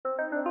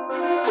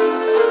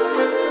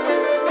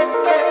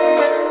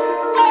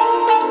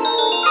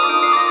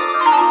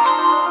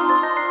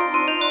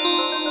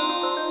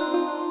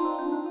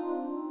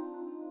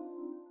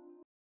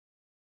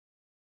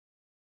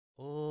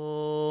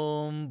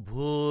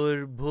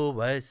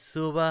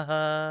भूर्भुवस्सुवः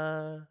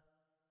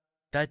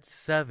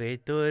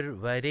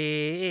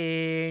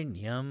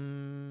तत्सवितुर्वरेण्यं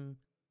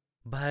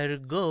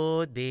भर्गो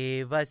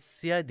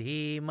देवस्य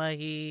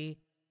धीमहि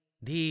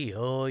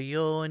धियो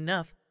यो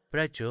नः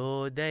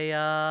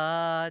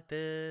प्रचोदयात्.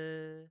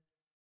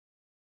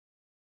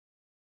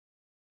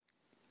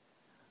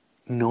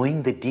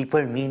 Knowing the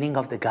deeper meaning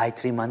of the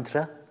Gayatri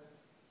Mantra,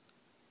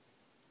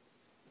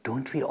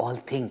 don't we all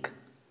think,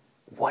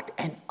 what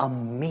an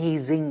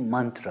amazing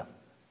mantra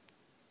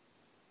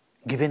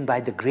given by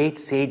the great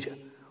sage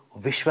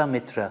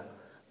Vishwamitra,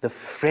 the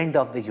friend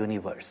of the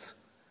universe.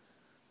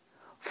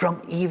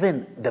 From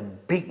even the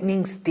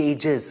beginning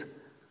stages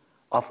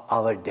of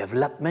our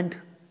development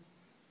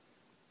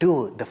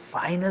to the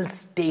final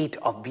state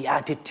of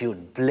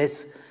beatitude,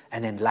 bliss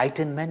and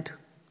enlightenment,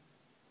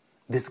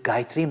 this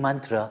Gayatri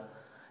Mantra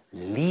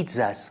leads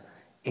us,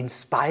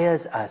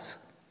 inspires us,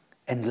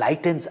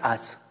 enlightens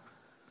us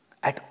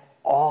at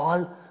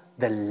all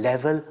the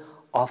level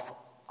of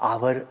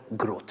our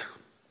growth.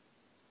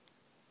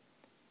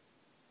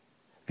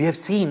 We have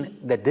seen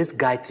that this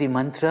Gayatri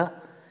Mantra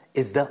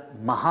is the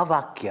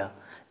Mahavakya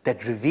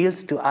that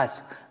reveals to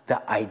us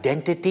the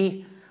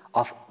identity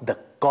of the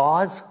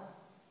cause,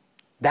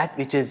 that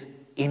which is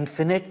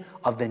infinite,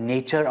 of the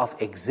nature of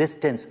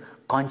existence,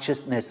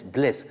 consciousness,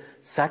 bliss,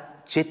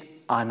 Sat Chit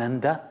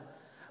Ananda,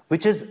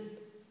 which is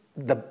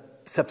the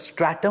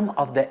substratum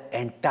of the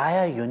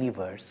entire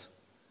universe.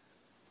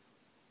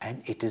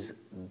 And it is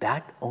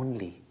that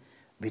only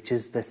which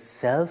is the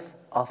self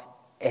of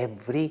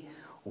every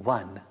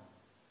one.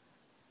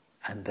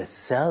 And the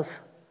self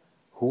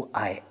who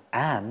I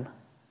am,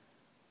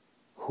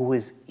 who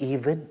is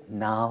even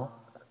now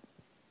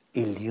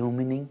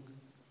illumining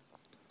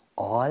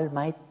all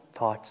my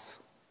thoughts,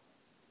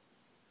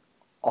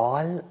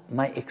 all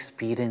my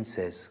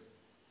experiences,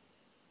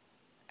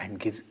 and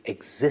gives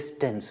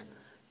existence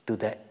to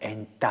the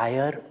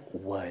entire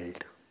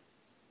world.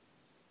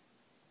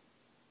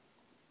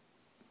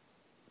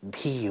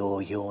 Dhiyo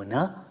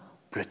yona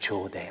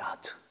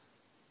prachodayat.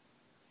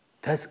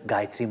 Thus,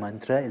 Gayatri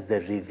Mantra is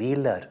the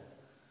revealer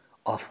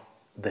of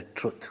the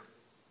truth.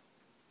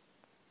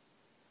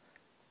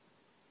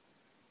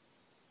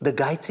 The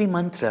Gayatri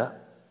Mantra,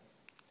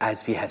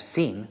 as we have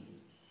seen,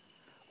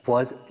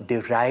 was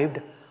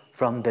derived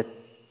from the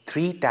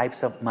three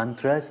types of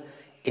mantras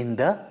in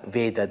the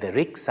Veda, the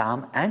Rig,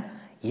 Sam and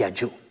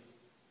Yaju.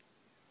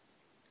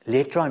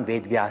 Later on,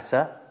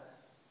 Vedvyasa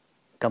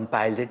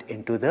compiled it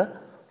into the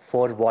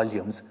 4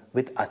 volumes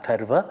with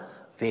Atharva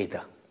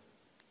Veda.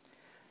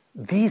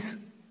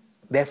 These,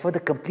 therefore, the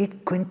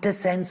complete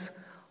quintessence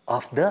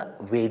of the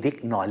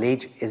Vedic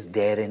knowledge is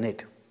there in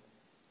it.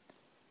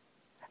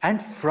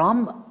 And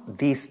from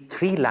these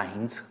 3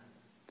 lines,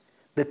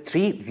 the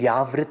 3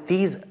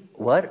 Vyavritis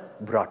were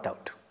brought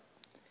out.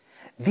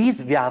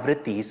 These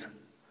Vyavritis,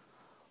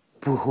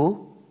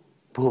 Bhuhu,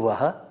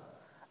 Bhuvaha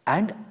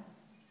and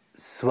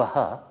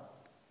Swaha,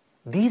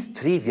 these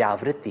 3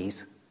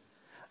 Vyavritis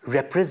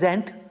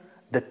represent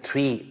the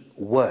 3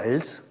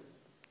 worlds,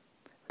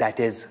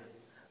 that is,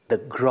 the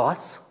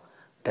gross,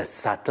 the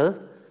subtle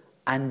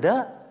and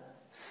the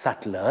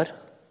subtler.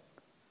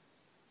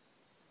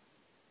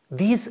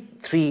 These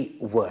 3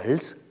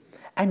 worlds,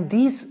 and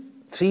these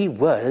 3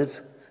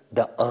 worlds,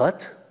 the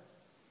earth,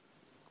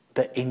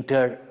 the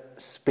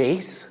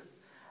interspace,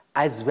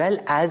 as well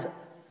as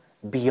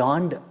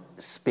beyond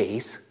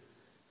space,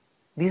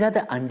 these are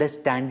the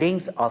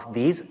understandings of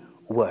these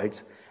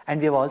words. And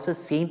we have also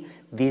seen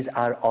these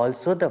are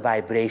also the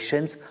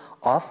vibrations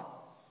of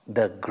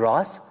the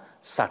gross,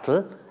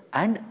 subtle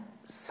and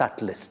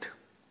subtlest.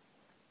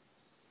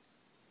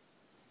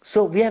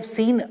 So we have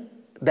seen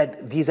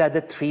that these are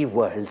the 3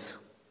 worlds.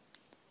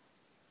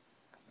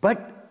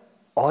 But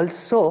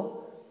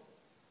also,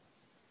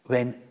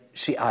 when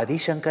Sri Adi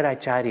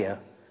Shankaracharya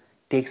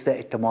takes the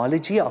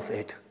etymology of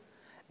it,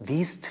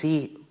 these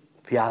 3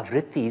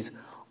 Vyavritis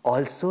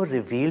also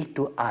reveal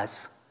to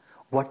us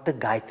what the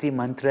Gayatri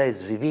Mantra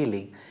is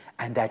revealing,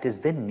 and that is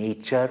the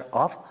nature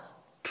of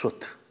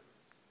truth.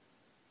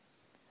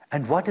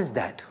 And what is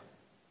that?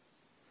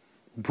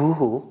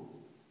 Bhuhu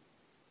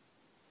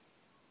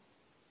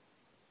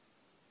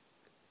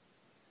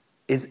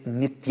is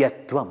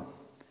Nityatvam,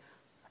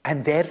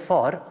 and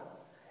therefore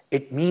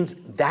it means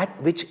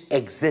that which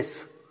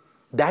exists,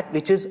 that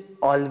which is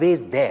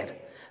always there,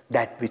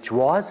 that which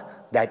was,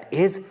 that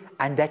is,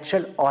 and that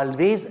shall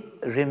always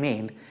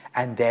remain,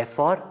 and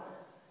therefore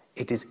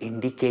it is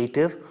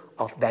indicative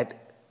of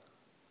that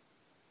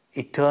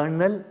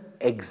eternal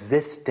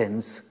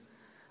existence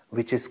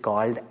which is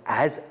called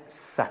as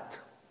Sat.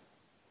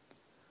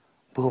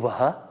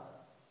 Bhuvaha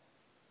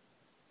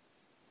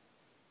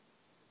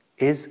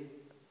is,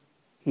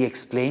 he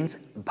explains,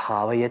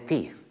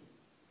 bhavayati,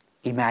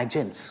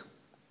 imagines,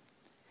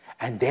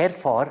 and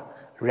therefore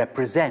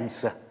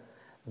represents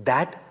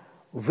that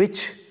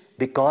which,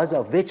 because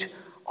of which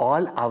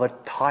all our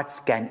thoughts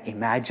can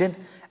imagine,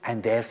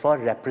 and therefore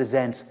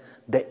represents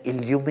the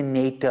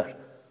illuminator,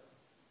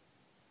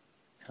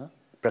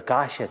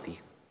 prakashati.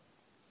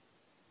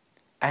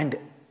 And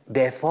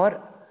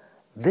therefore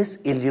This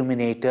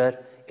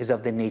illuminator is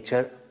of the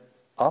nature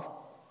of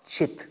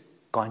Chit,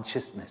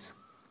 consciousness.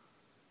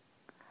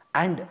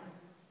 And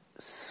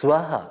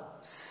Swaha,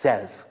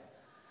 self,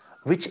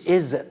 which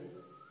is,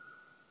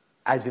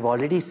 as we've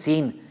already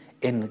seen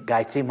in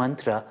Gayatri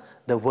Mantra,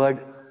 the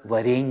word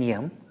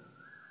Varenyam,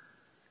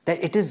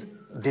 that it is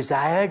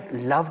desired,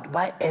 loved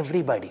by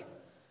everybody.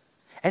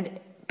 And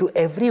to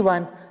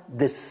everyone,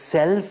 the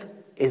self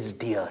is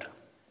dear.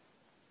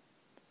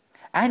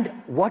 And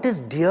what is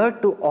dear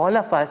to all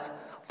of us,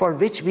 for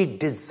which we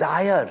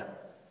desire,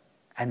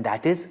 and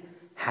that is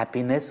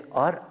happiness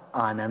or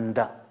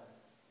Ananda.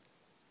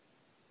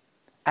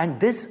 And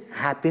this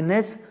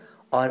happiness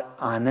or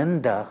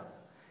Ananda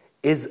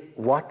is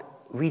what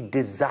we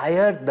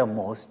desire the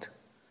most,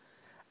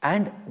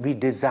 and we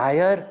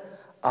desire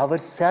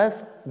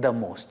ourselves the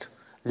most,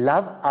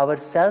 love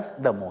ourselves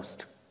the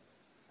most.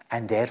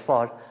 And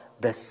therefore,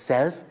 the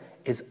self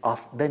is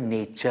of the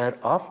nature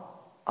of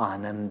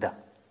Ananda.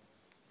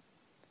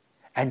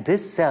 And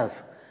this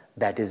self,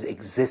 that is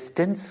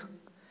existence,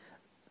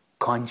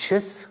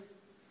 conscious,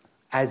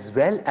 as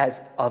well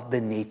as of the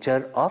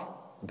nature of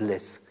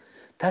bliss.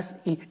 Thus,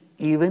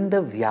 even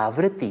the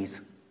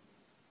Vyavritis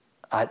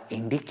are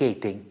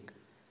indicating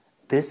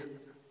this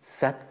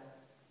Sat,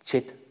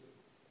 Chit,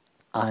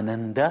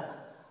 Ananda,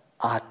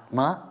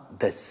 Atma,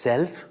 the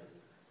self,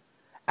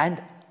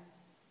 and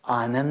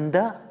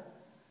Ananda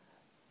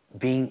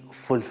being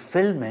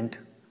fulfillment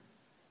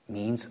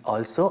means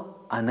also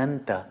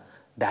Ananta,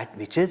 that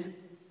which is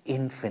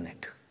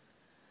infinite.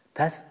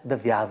 Thus, the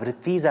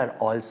Vyavritis are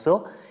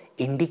also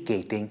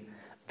indicating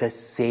the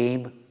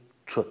same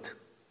truth.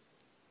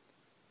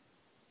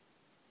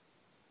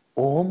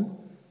 Om,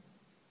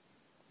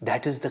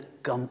 that is the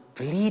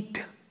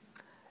complete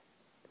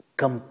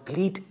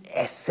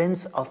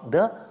essence of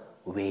the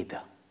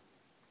Veda.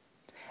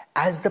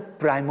 As the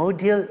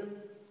primordial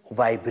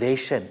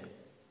vibration,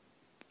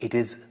 it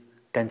is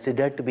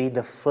considered to be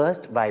the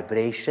first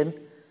vibration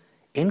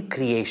in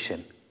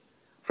creation,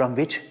 from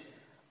which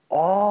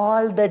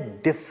all the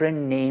different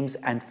names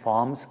and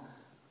forms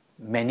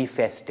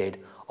manifested,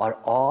 or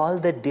all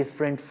the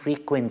different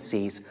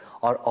frequencies,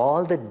 or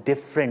all the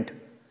different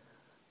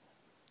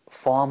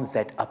forms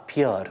that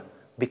appear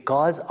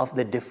because of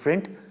the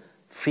different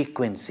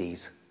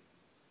frequencies.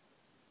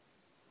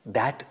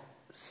 That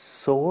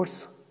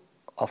source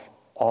of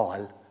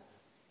all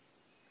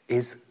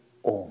is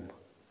Om.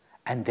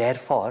 And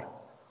therefore,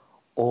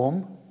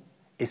 Om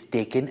is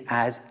taken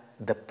as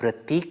the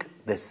pratik,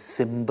 the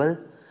symbol,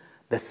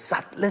 the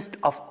subtlest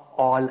of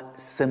all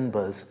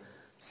symbols,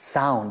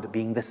 sound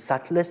being the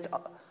subtlest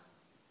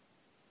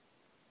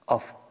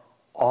of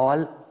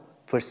all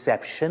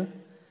perception,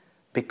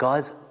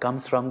 because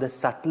comes from the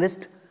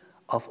subtlest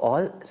of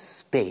all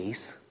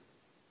space.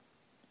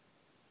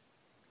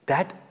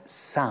 That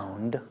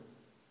sound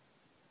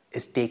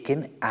is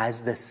taken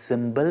as the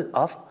symbol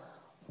of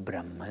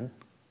Brahman.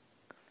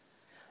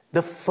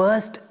 The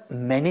first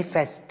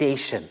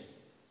manifestation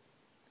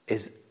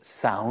is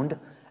sound,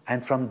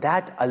 and from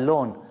that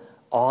alone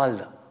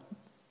all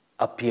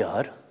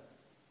appear,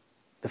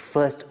 the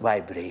first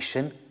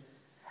vibration,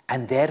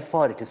 and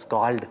therefore it is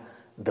called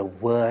the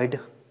word.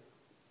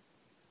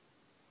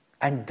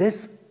 And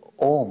this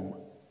Om,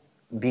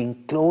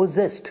 being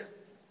closest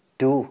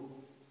to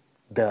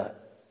the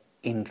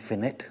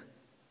infinite,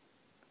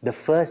 the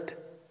first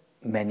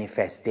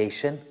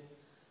manifestation,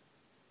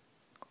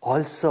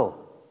 also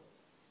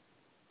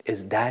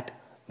is that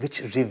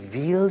which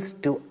reveals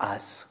to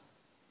us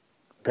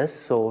the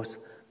source,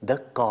 the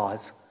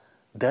cause,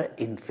 the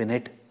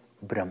infinite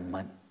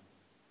Brahman.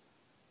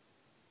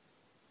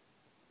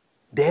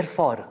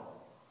 Therefore,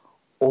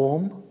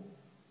 Om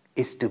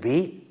is to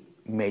be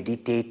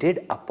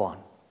meditated upon.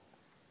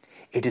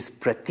 It is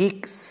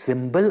pratik,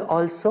 symbol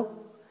also.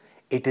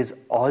 It is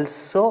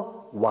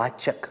also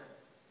vachak,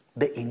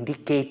 the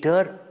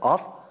indicator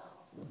of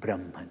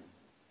Brahman.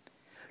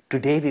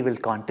 Today we will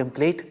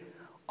contemplate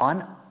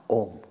on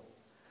Om,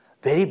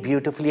 very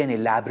beautifully and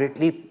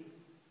elaborately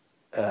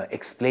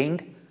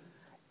explained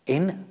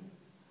in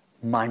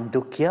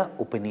Mandukya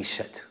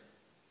Upanishad.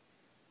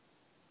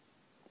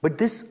 But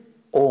this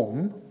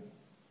Om,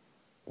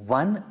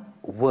 one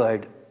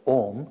word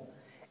Om,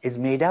 is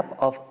made up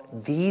of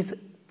these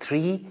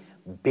three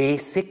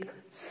basic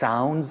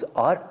sounds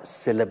or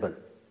syllable,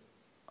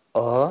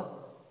 A,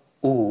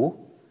 U,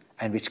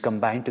 and which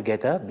combine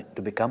together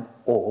to become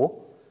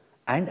O,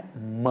 and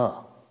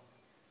Ma.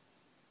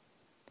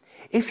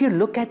 If you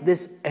look at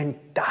this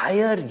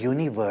entire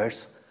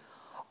universe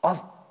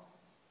of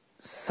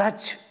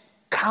such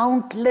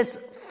countless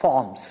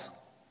forms,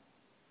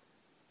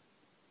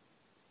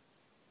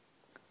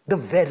 the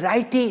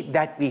variety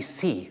that we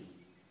see,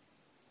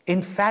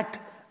 in fact,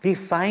 we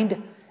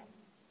find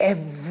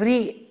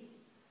every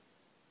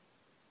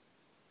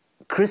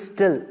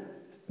crystal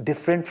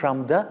different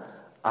from the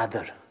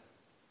other.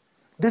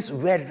 This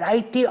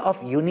variety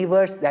of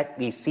universe that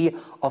we see,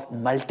 of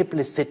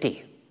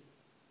multiplicity,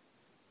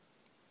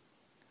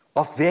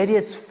 of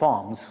various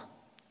forms,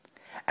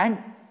 and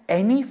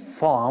any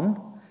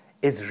form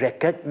is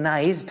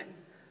recognized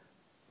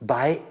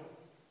by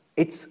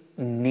its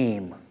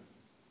name.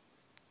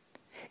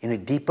 In a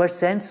deeper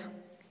sense,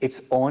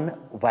 its own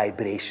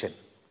vibration.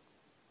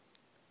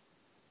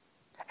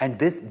 And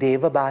this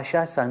Deva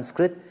Bhasha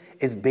Sanskrit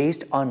is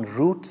based on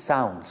root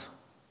sounds.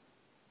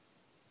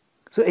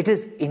 So it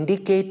is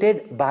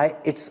indicated by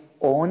its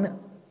own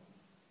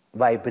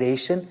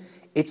vibration,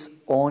 its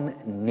own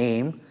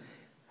name,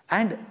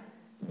 and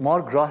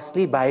more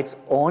grossly by its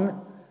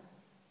own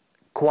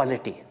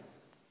quality.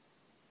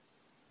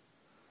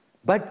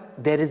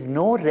 But there is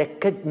no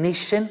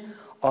recognition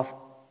of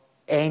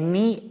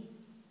any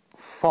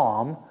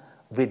form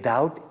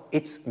without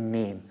its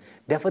name.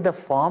 Therefore, the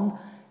form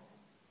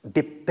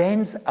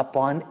depends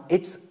upon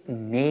its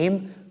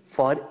name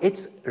for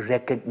its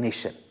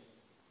recognition.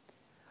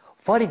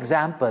 For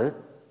example,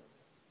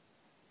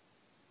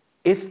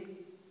 if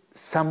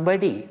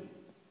somebody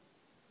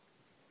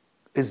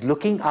is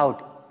looking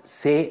out,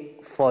 say,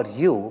 for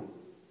you,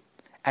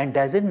 and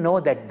doesn't know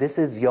that this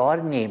is your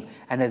name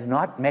and has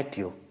not met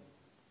you,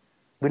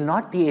 will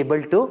not be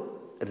able to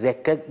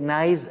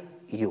recognize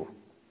you.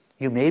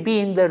 You may be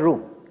in the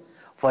room.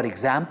 For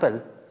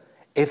example,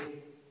 if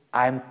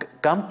I'm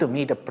come to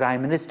meet a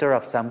prime minister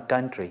of some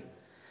country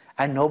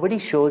and nobody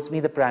shows me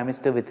the prime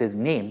minister with his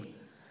name,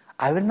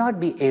 I will not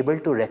be able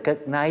to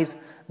recognize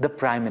the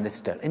prime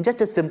minister. In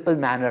just a simple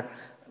manner,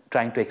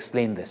 trying to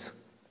explain this.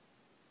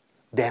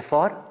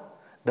 Therefore,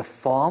 the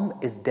form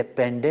is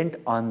dependent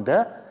on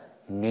the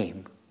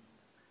name.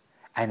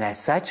 And as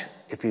such,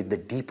 if you the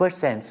deeper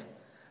sense,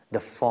 the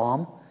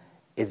form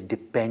is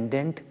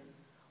dependent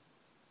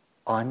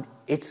on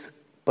its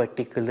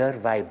particular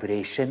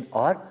vibration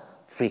or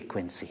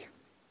frequency.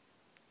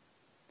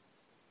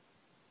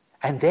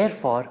 And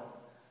therefore,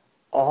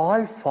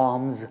 all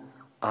forms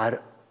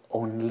are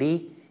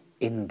only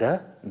in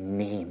the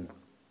name.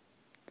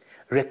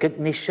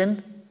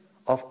 Recognition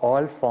of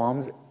all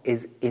forms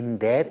is in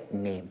their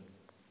name.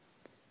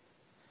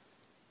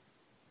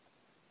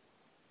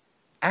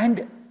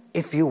 And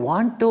if you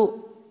want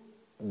to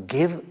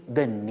give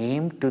the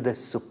name to the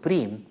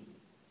Supreme,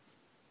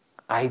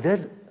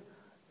 either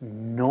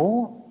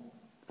no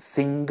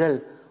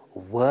single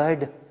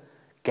word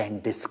can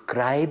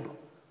describe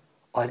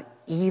or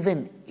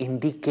even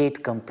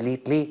indicate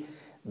completely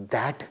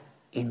that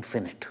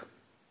infinite.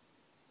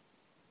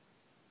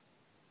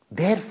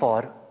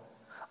 Therefore,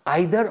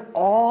 either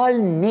all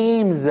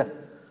names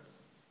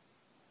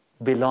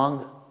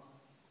belong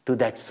to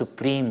that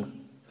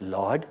Supreme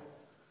Lord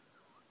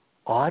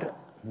or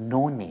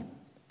no name.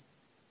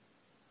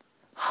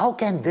 How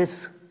can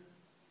this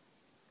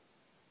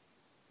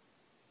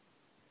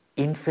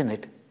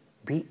infinite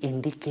be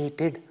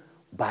indicated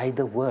by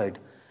the word?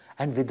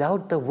 And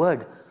without the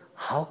word,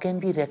 how can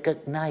we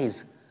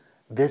recognize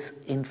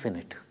this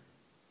infinite?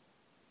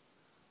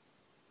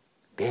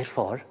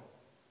 Therefore,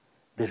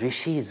 the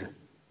rishis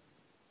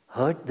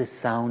heard the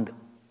sound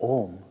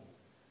Om,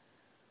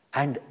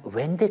 and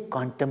when they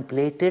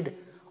contemplated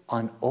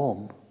on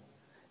Om,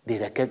 they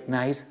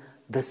recognized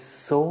the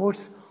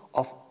source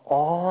of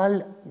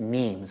all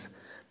names,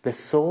 the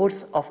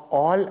source of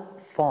all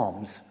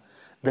forms,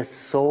 the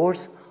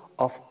source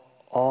of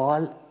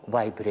all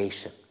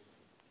vibration.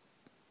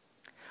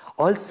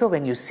 Also,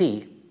 when you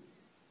see,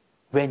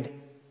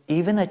 when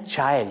even a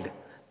child,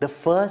 the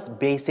first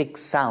basic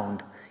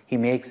sound he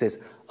makes is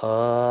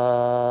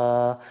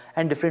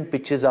and different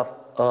pitches of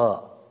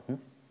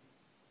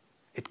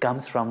it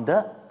comes from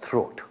the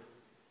throat.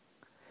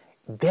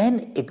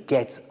 Then it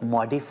gets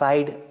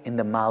modified in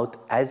the mouth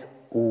as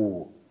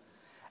oo,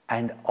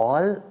 and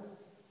all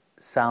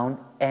sound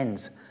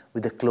ends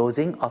with the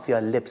closing of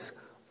your lips,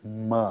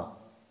 ma.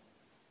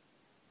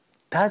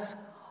 Thus,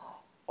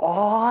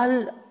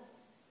 all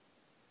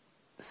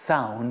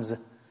sounds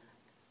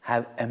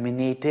have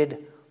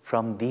emanated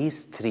from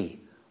these three,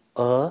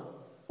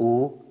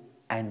 oo,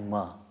 and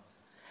ma.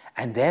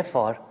 And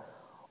therefore,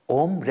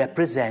 Om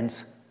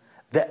represents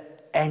the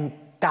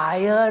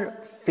entire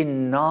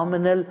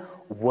phenomenal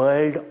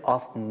world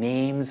of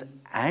names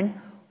and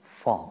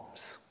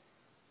forms,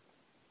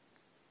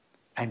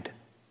 and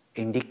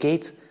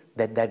indicates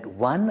that that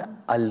one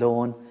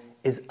alone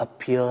is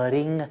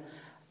appearing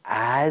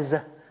as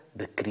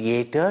the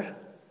creator,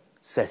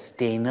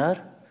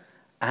 sustainer,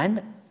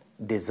 and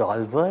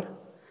dissolver,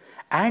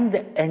 and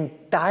the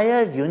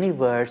entire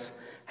universe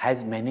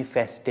has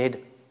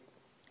manifested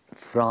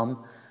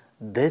from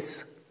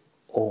this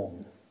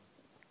Om.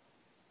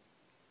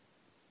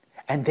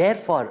 And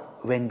therefore,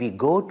 when we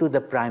go to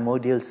the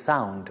primordial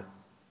sound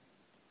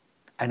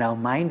and our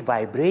mind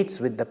vibrates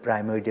with the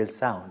primordial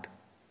sound,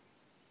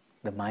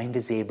 the mind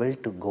is able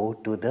to go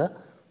to the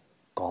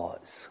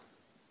cause.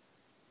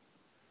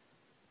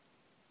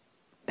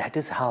 That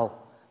is how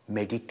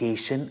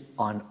meditation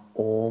on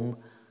Om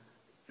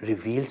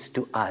reveals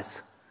to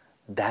us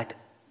that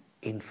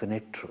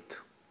infinite truth.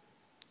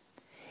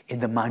 In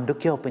the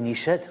Mandukya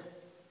Upanishad,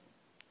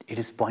 it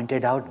is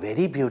pointed out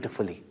very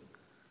beautifully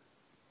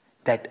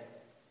that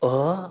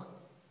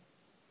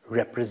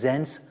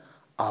represents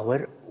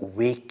our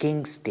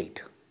waking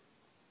state.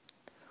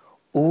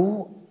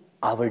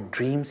 our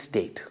dream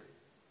state.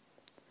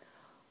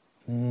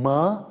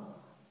 Ma,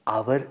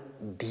 our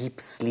deep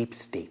sleep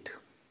state.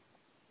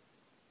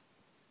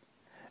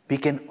 We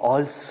can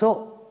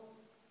also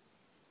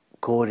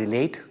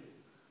correlate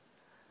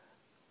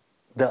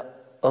the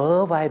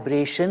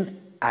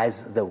vibration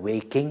as the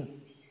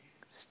waking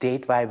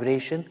state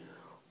vibration,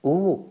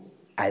 U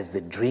as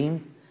the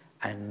dream,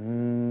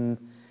 and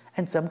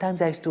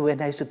sometimes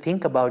when I used to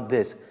think about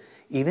this,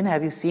 even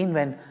have you seen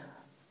when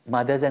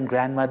mothers and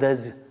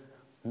grandmothers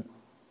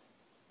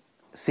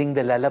sing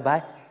the lullaby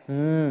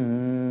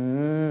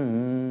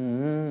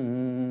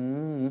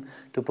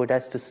to put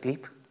us to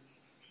sleep?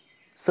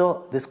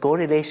 So this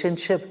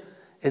correlationship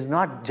is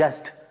not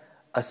just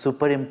a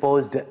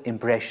superimposed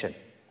impression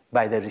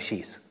by the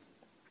rishis.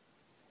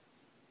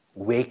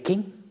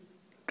 Waking,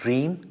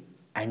 dream,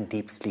 and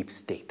deep sleep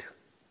state.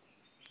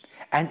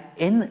 And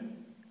in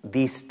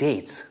these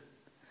states,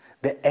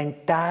 the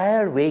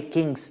entire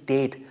waking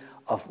state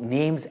of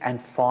names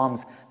and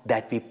forms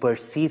that we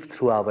perceive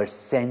through our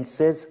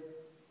senses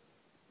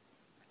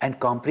and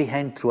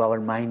comprehend through our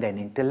mind and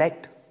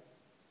intellect,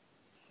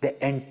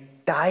 the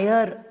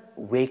entire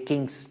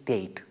waking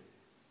state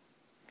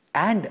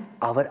and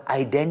our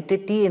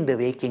identity in the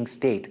waking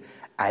state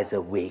as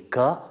a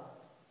waker,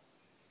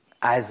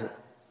 as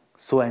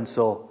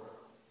so-and-so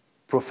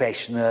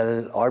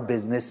professional or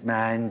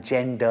businessman,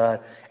 gender,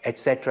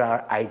 etc.,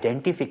 our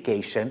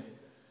identification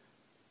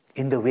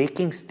in the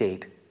waking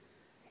state.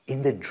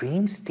 In the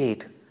dream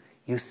state,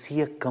 you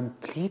see a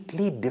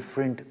completely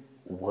different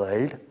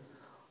world,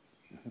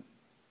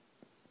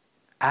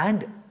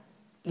 and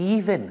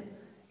even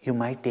you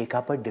might take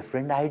up a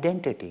different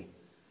identity.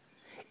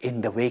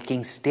 In the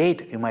waking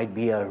state, you might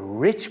be a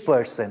rich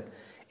person.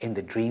 In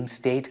the dream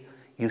state,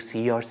 you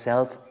see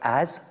yourself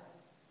as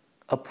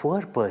a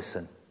poor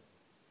person.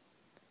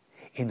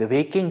 In the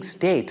waking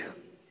state,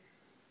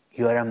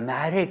 you are a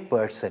married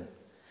person,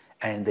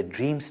 and in the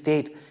dream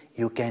state,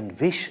 you can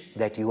wish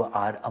that you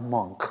are a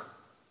monk.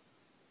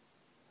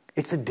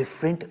 It's a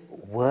different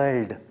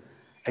world,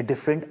 a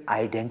different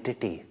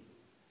identity.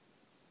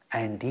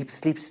 And deep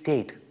sleep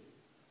state,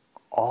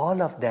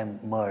 all of them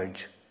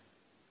merge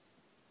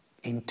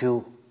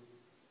into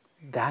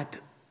that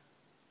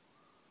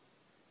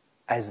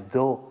as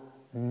though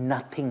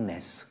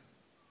nothingness,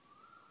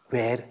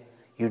 where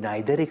you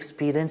neither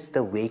experience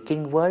the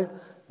waking world,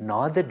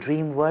 nor the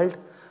dream world,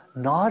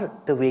 nor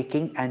the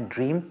waking and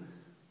dream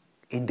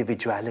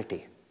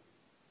individuality.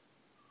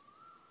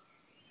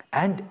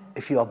 And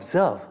if you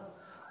observe,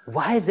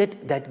 why is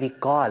it that we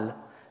call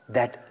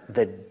that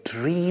the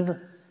dream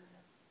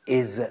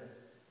is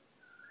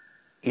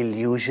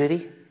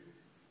illusory?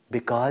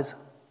 Because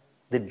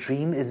the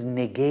dream is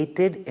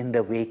negated in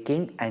the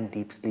waking and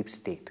deep sleep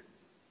state.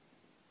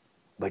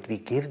 But we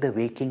give the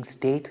waking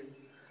state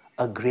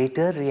a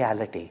greater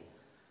reality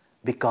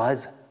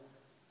because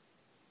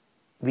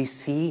we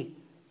see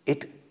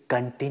it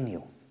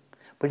continue.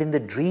 But in the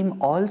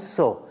dream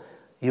also,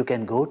 you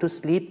can go to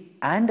sleep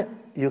and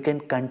you can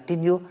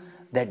continue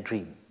that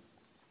dream.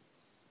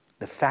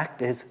 The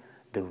fact is,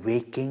 the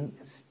waking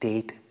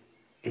state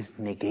is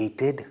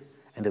negated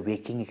and the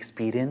waking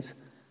experience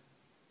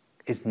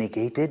is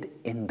negated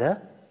in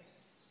the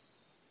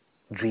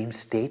dream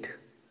state,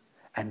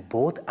 and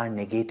both are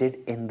negated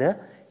in the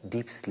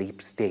deep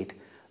sleep state,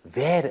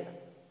 where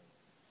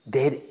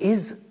there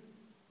is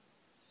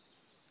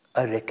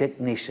a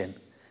recognition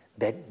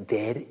that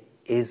there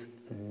is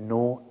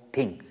no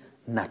thing,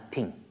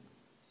 nothing.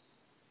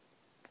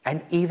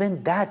 And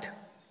even that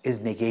is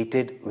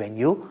negated when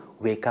you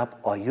wake up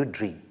or you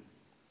dream.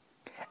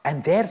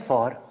 And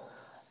therefore,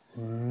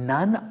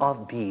 none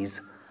of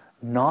these,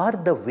 nor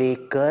the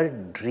waker,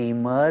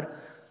 dreamer,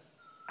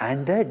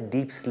 and the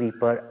deep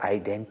sleeper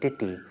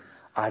identity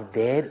are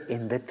there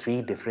in the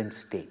three different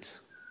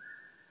states.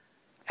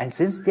 And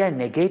since they are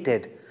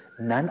negated,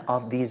 none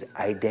of these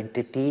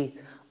identities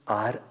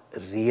are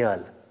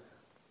real,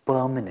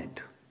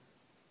 permanent.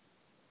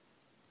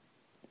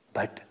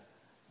 But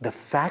the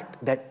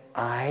fact that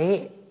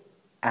I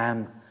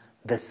am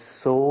the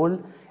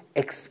sole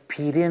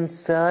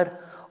experiencer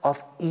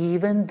of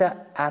even the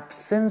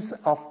absence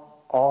of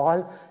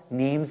all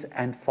names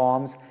and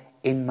forms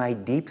in my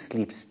deep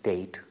sleep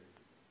state,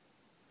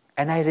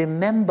 and I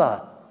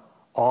remember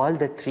all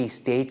the three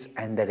states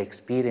and their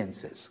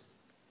experiences,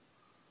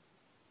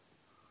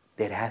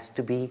 there has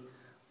to be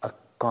a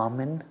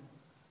common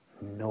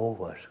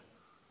knower,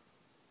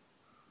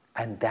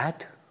 and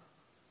that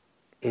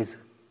is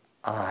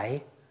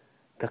I,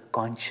 the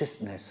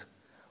consciousness,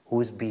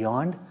 who is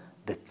beyond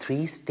the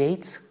three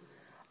states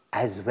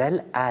as well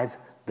as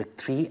the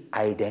three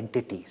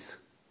identities.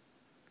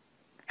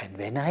 And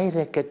when I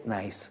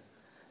recognize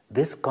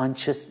this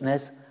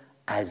consciousness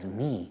as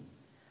me,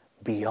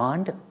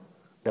 beyond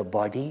the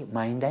body,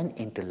 mind, and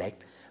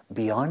intellect,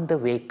 beyond the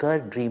waker,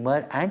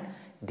 dreamer, and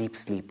deep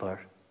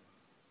sleeper,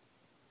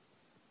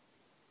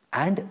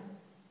 and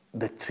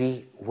the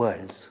three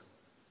worlds,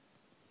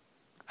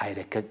 I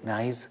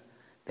recognize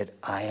that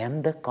I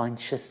am the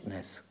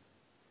consciousness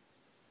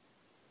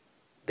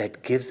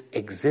that gives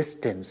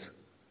existence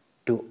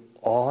to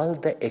all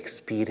the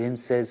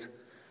experiences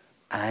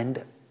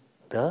and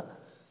the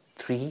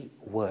three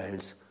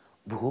worlds,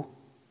 Bhu,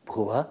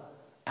 Bhuva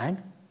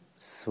and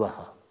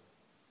Swaha.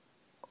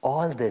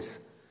 All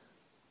this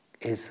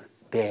is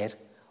there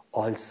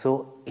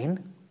also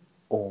in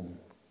Om.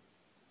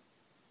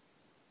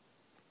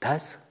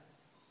 Thus,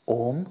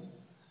 Om,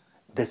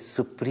 the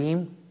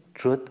supreme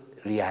truth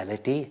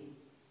reality,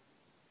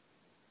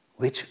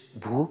 which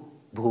Bhu,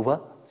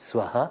 Bhuva,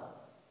 Swaha,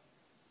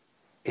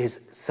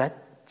 is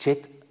Sat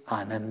Chit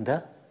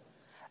Ananda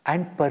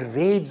and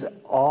pervades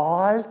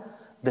all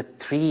the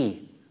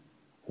three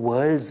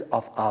worlds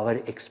of our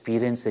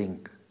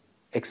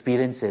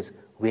experiences,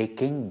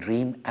 waking,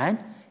 dream and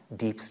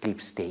deep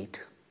sleep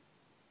state,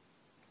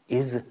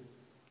 is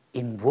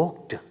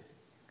invoked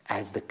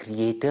as the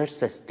creator,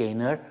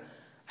 sustainer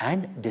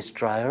and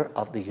destroyer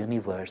of the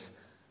universe,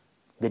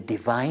 the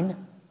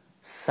divine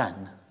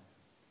Sun.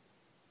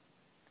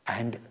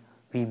 And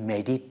we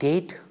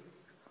meditate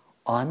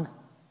on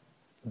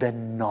the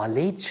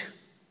knowledge,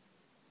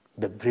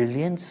 the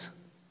brilliance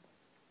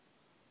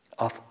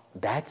of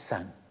that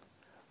Sun,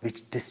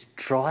 which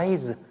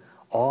destroys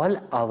all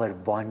our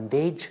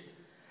bondage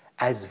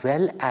as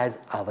well as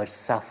our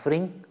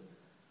suffering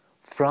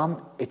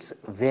from its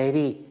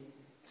very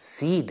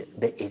seed,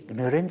 the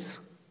ignorance,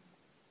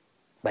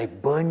 by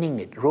burning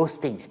it,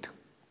 roasting it,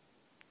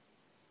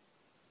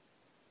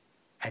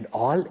 and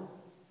all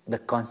the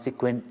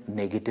consequent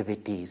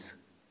negativities,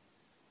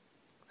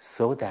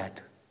 so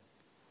that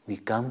we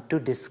come to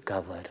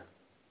discover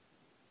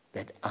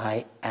that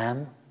I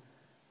am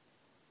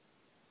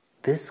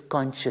this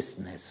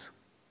consciousness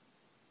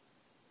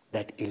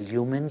that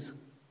illumines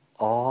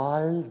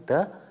all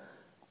the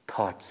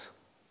thoughts,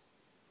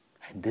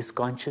 and this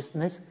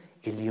consciousness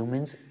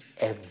illumines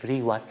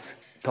everyone's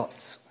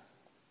thoughts,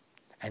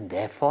 and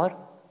therefore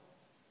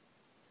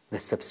the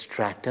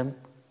substratum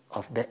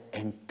of the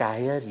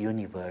entire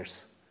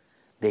universe,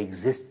 the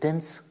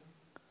existence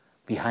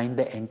behind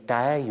the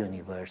entire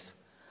universe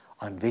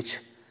on which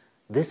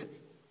this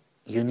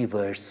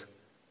universe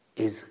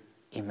is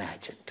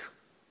imagined.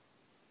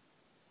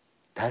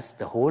 Thus,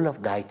 the whole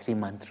of Gayatri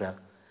Mantra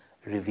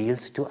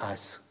reveals to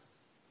us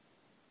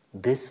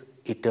this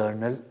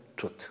eternal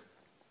truth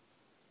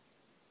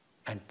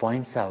and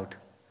points out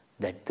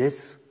that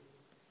this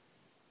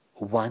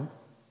one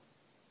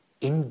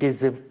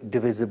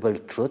indivisible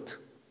truth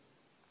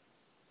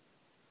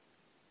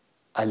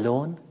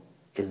alone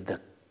is the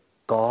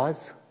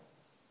cause,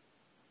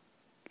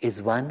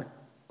 is one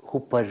who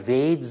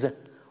pervades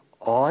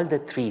all the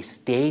three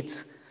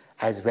states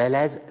as well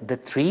as the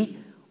three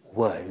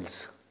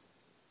worlds,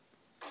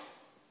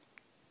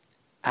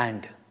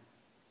 and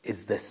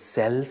is the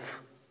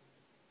self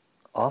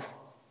of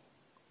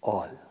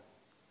all.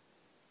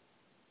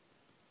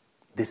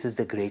 This is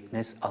the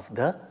greatness of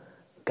the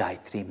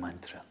Gayatri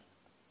Mantra.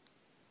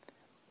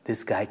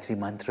 This Gayatri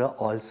Mantra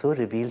also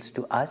reveals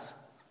to us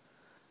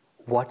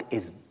what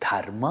is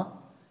Dharma,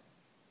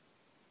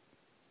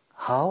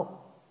 how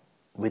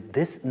with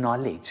this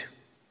knowledge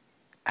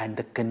and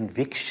the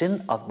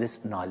conviction of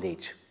this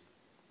knowledge,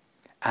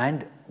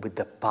 and with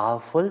the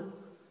powerful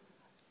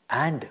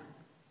and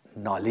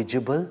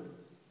knowledgeable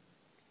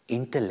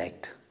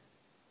intellect,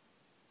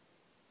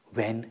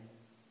 when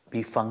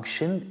we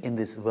function in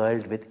this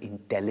world with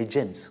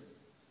intelligence,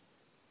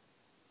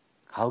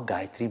 how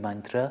Gayatri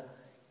Mantra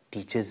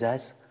teaches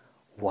us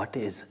what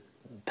is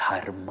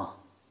Dharma.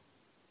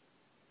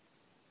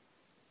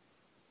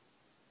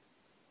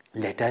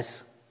 Let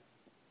us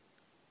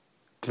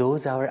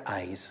close our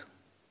eyes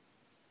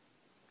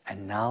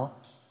and now,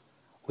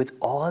 with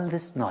all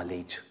this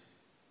knowledge,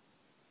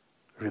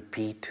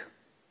 repeat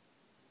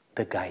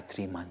the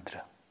Gayatri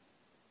Mantra.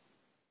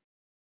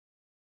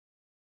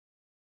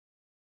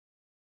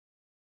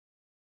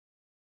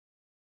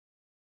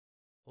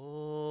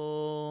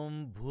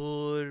 Om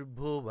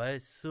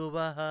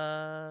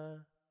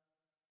Bhurbhuvassuvaha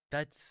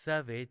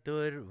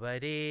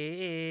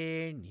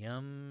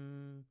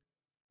Tatsaviturvarenyam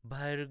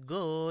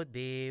Bhargo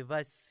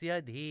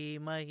Devasya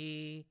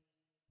Dhimahi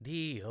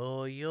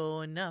Dhiyo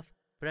Yo Nah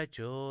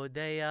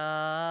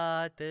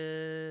Prachodayat.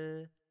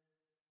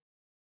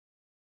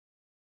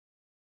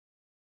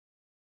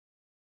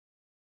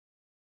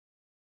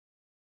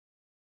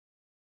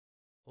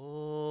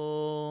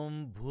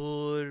 Om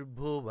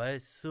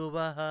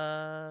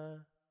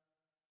Bhurbhuvassuvaha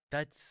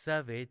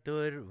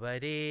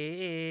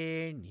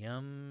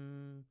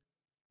Tatsaviturvarenyam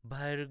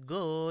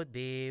Bhargo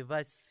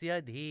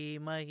Devasya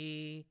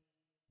Dhimahi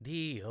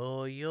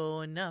Dhiyo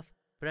Yo Nah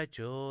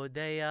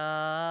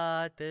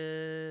Prachodayat.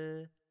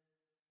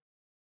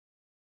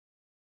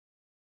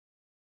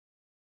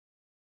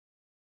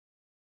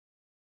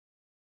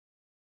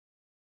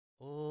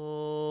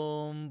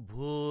 Om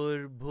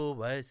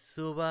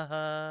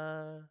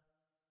Bhurbhuvassuvaha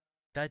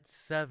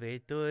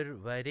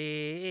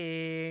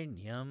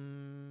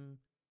Tatsaviturvarenyam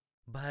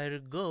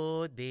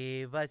Bhargo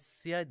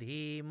Devasya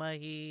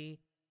Dhimahi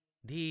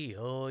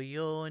Dhiyo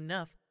Yo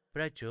Nah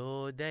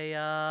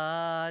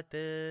Prachodayat.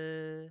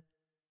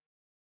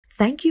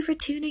 Thank you for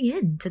tuning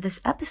in to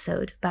this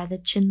episode by the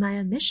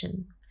Chinmaya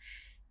Mission.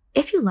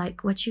 If you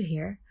like what you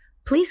hear,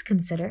 please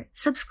consider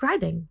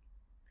subscribing.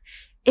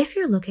 If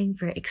you're looking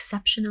for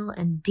exceptional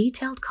and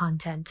detailed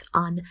content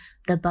on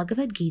the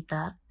Bhagavad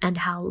Gita and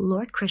how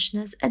Lord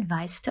Krishna's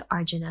advice to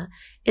Arjuna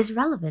is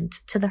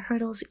relevant to the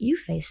hurdles you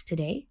face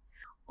today,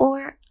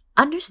 or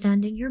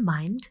understanding your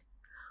mind,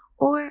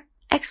 or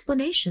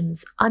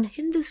explanations on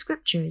Hindu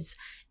scriptures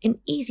in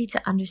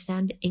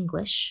easy-to-understand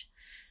English,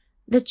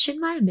 the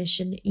Chinmaya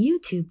Mission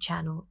YouTube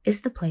channel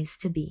is the place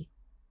to be.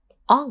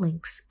 All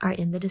links are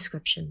in the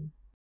description.